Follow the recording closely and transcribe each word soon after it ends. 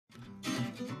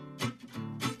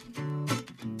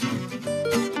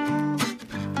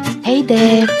Hey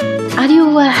there! Are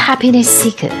you a happiness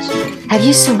seeker? Have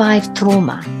you survived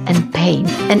trauma and pain?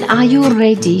 And are you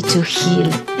ready to heal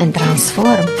and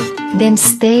transform? Then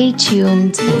stay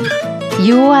tuned in.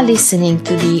 You are listening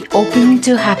to the Open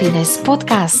to Happiness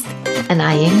podcast, and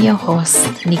I am your host,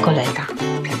 Nicoletta.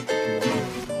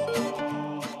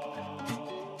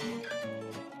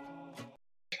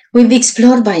 We've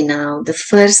explored by now the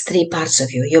first three parts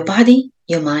of you: your body,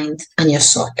 your mind, and your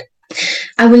soul.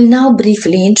 I will now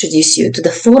briefly introduce you to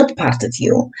the fourth part of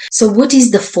you. So what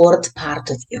is the fourth part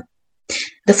of you?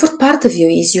 The fourth part of you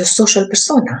is your social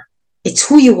persona. It's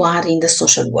who you are in the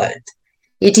social world.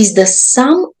 It is the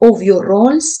sum of your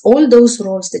roles, all those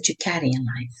roles that you carry in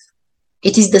life.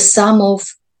 It is the sum of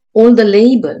all the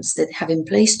labels that have been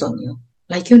placed on you,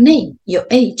 like your name, your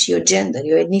age, your gender,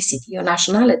 your ethnicity, your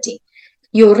nationality,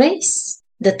 your race,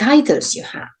 the titles you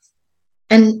have.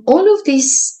 And all of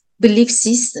this belief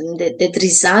system that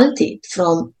resulted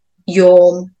from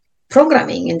your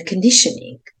programming and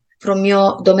conditioning, from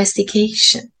your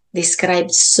domestication, described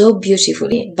so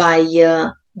beautifully by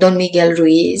Don Miguel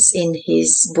Ruiz in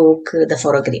his book, The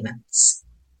Four Agreements.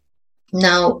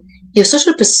 Now, your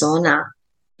social persona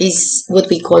is what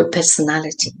we call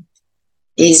personality,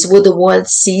 is what the world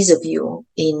sees of you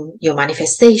in your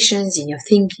manifestations, in your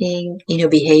thinking, in your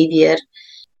behavior,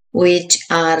 which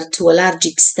are to a large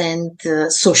extent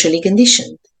socially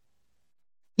conditioned.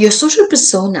 Your social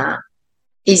persona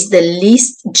is the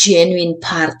least genuine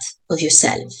part of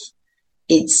yourself.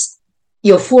 It's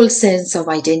your full sense of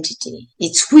identity.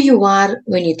 It's who you are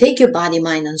when you take your body,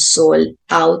 mind, and soul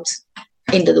out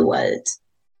into the world.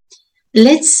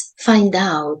 Let's find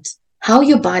out how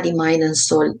your body, mind, and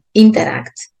soul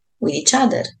interact with each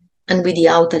other and with the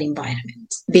outer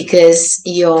environment, because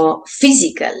your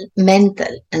physical,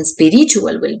 mental, and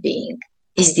spiritual well-being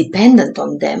is dependent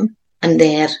on them and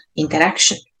their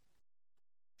interaction.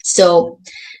 So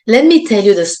let me tell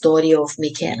you the story of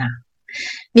Michela.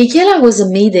 Michela was a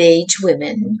mid-aged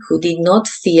woman who did not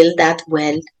feel that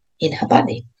well in her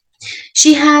body.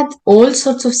 She had all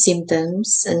sorts of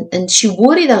symptoms and she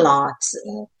worried a lot.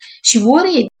 She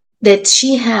worried that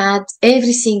she had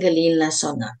every single illness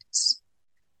on earth.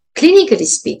 Clinically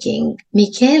speaking,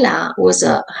 Michela was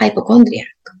a hypochondriac.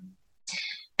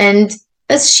 And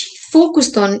as she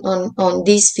focused on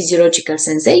these physiological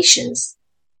sensations,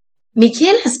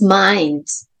 Michela's mind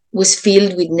was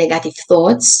filled with negative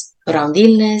thoughts around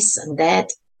illness and death.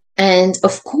 And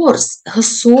of course, her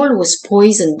soul was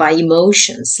poisoned by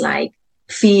emotions like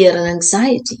fear and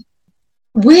anxiety.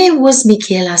 Where was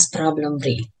Michela's problem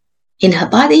really? In her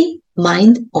body,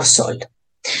 mind, or soul?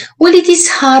 Well, it is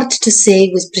hard to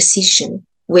say with precision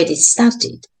where it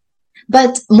started,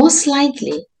 but most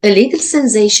likely a little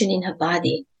sensation in her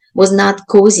body was not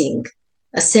causing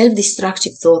a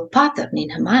self-destructive thought pattern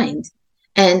in her mind,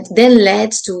 and then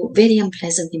led to very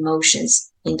unpleasant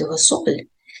emotions into her soul.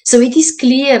 So it is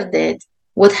clear that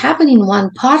what happened in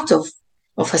one part of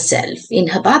herself, in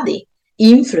her body,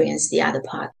 influenced the other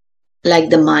part, like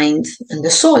the mind and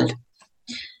the soul.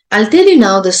 I'll tell you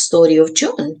now the story of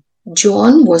John.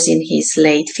 John was in his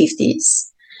late 50s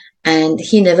and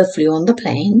he never flew on the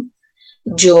plane.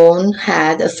 John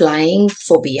had a flying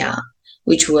phobia,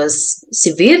 which was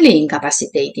severely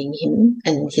incapacitating him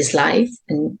and his life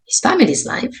and his family's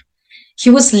life. He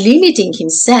was limiting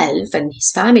himself and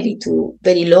his family to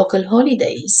very local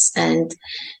holidays. And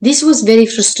this was very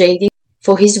frustrating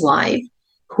for his wife,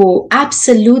 who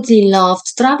absolutely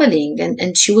loved traveling.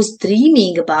 And she was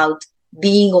dreaming about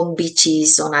being on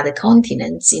beaches on other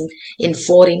continents, in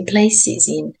foreign places,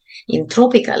 in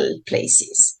tropical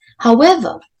places.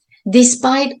 However,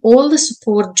 despite all the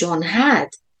support John had,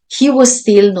 he was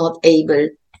still not able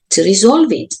to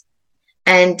resolve it.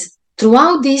 And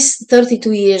throughout these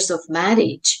 32 years of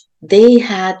marriage, they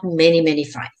had many, many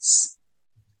fights.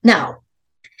 Now,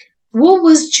 what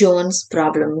was John's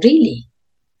problem really?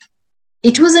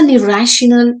 It was an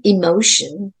irrational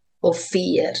emotion of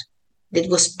fear that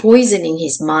was poisoning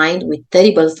his mind with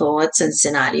terrible thoughts and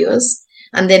scenarios,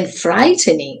 and then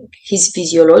frightening his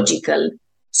physiological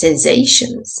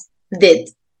sensations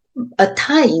that at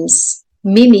times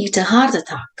mimicked a heart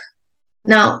attack.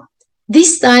 Now,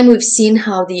 this time we've seen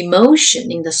how the emotion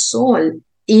in the soul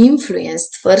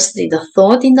influenced firstly the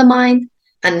thought in the mind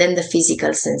and then the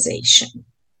physical sensation.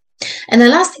 And the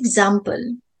last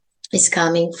example is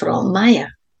coming from Maya.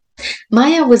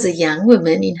 Maya was a young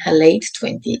woman in her late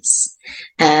 20s.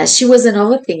 She was an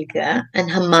overthinker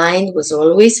and her mind was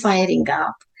always firing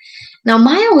up. Now,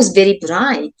 Maya was very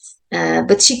bright,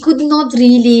 but she could not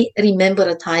really remember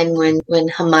a time when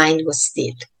her mind was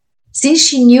still. Since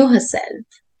she knew herself,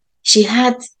 she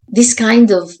had this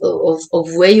kind of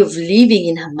way of living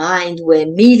in her mind where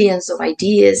millions of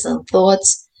ideas and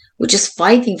thoughts were just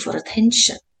fighting for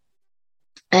attention.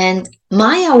 And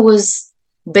Maya was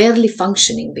barely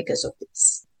functioning because of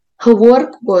this. Her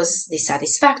work was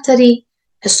dissatisfactory,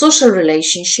 her social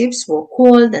relationships were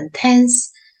cold and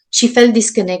tense, she felt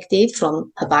disconnected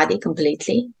from her body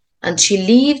completely, and she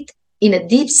lived in a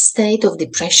deep state of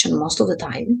depression most of the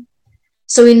time.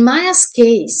 So in Maya's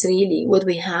case, really, what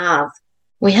we have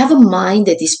a mind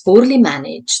that is poorly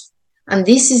managed, and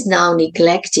this is now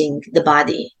neglecting the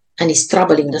body and is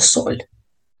troubling the soul.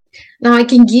 Now, I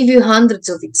can give you hundreds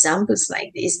of examples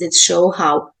like this that show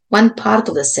how one part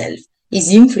of the self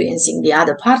is influencing the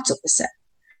other parts of the self.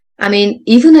 I mean,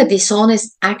 even a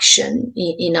dishonest action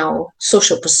in our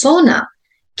social persona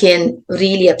can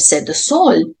really upset the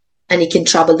soul, and it can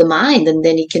trouble the mind, and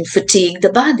then it can fatigue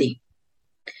the body.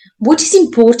 What is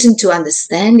important to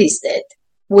understand is that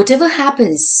whatever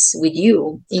happens with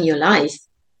you in your life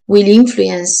will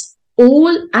influence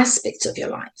all aspects of your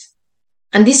life.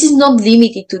 And this is not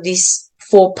limited to these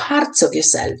 4 parts of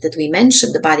yourself that we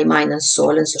mentioned, the body, mind, and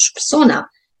soul, and social persona.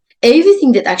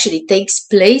 Everything that actually takes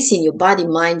place in your body,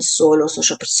 mind, soul, or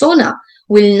social persona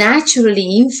will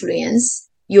naturally influence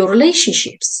your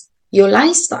relationships, your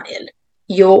lifestyle,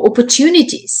 your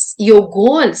opportunities, your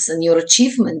goals and your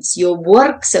achievements, your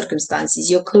work circumstances,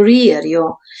 your career,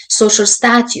 your social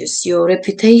status, your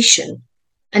reputation,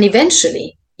 and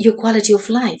eventually your quality of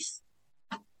life.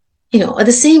 At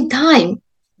the same time,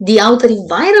 the outer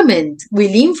environment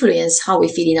will influence how we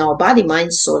feel in our body,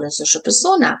 mind, soul, and social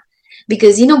persona.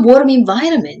 Because in a warm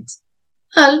environment,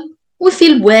 we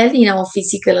feel well in our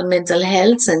physical and mental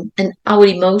health, and our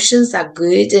emotions are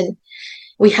good, and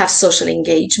we have social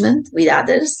engagement with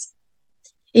others.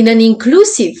 In an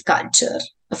inclusive culture,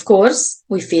 of course,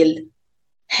 we feel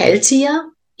healthier,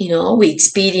 we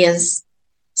experience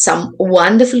some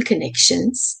wonderful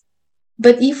connections.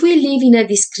 But if we live in a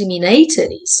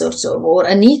discriminatory sort of or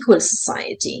unequal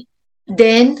society,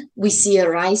 then we see a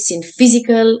rise in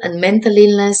physical and mental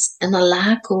illness and a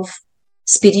lack of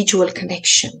spiritual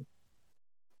connection.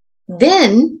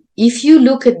 Then, if you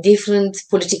look at different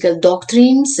political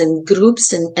doctrines and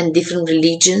groups and different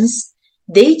religions,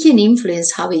 they can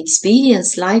influence how we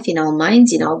experience life in our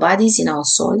minds, in our bodies, in our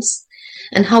souls,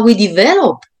 and how we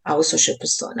develop our social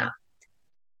persona.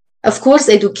 Of course,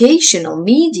 education or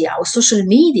media or social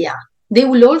media, they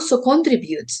will also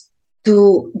contribute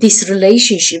to this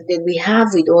relationship that we have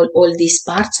with all these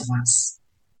parts of us.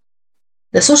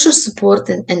 The social support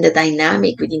and the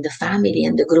dynamic within the family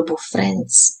and the group of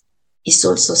friends is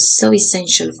also so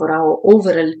essential for our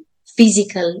overall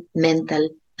physical, mental,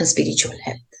 and spiritual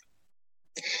health.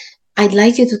 I'd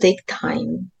like you to take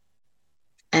time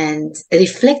and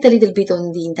reflect a little bit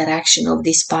on the interaction of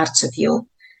these parts of you,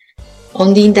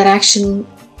 on the interaction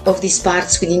of these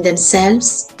parts within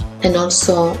themselves and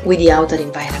also with the outer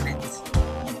environment.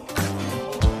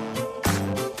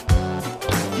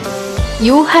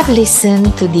 You have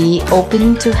listened to the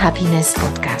Open to Happiness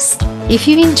podcast. If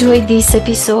you enjoyed this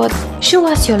episode, show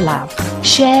us your love,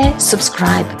 share,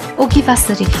 subscribe, or give us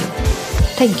a review.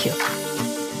 Thank you.